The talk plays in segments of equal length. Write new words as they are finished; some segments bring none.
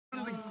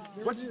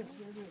What's...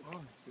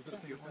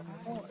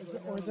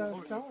 Or is that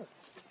a star?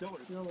 Stellar.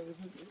 No,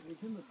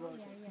 it's in the book.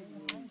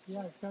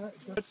 Yeah, it's got.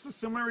 What's the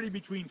similarity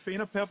between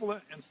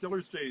Phainopepla and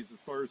Stiller's jays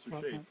as far as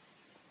their shape?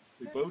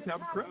 They both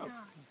have a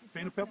crest.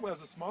 Phainopepla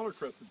has a smaller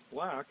crest. It's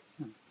black.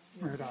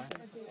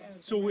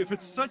 So if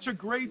it's such a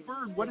great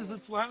bird, what does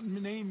its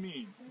Latin name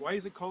mean? Why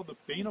is it called the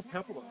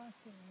Phainopepla?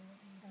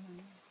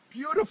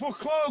 Beautiful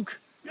cloak!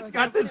 It's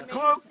got this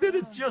cloak that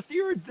is just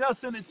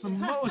iridescent. It's the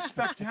most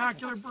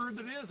spectacular bird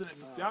that is, and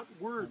that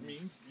word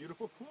means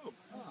beautiful cloak.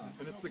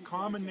 And it's the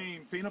common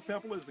name.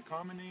 Phainopepla is the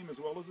common name as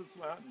well as its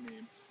Latin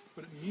name,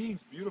 but it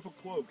means beautiful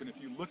cloak. And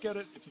if you look at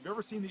it, if you've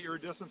ever seen the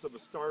iridescence of a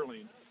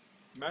starling,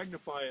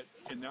 magnify it,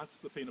 and that's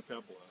the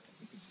Phainopepla.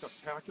 It's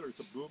spectacular. It's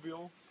a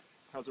bluebill,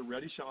 has a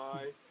reddish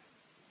eye.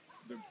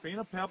 The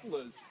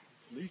Phainopeplas,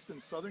 at least in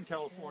Southern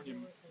California,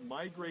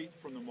 migrate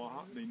from the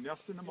Mojave. They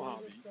nest in the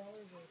Mojave.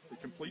 They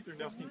complete their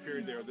nesting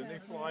period there. Then they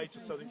fly to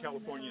Southern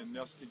California and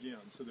nest again.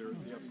 So they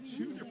have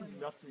two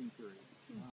different nesting periods.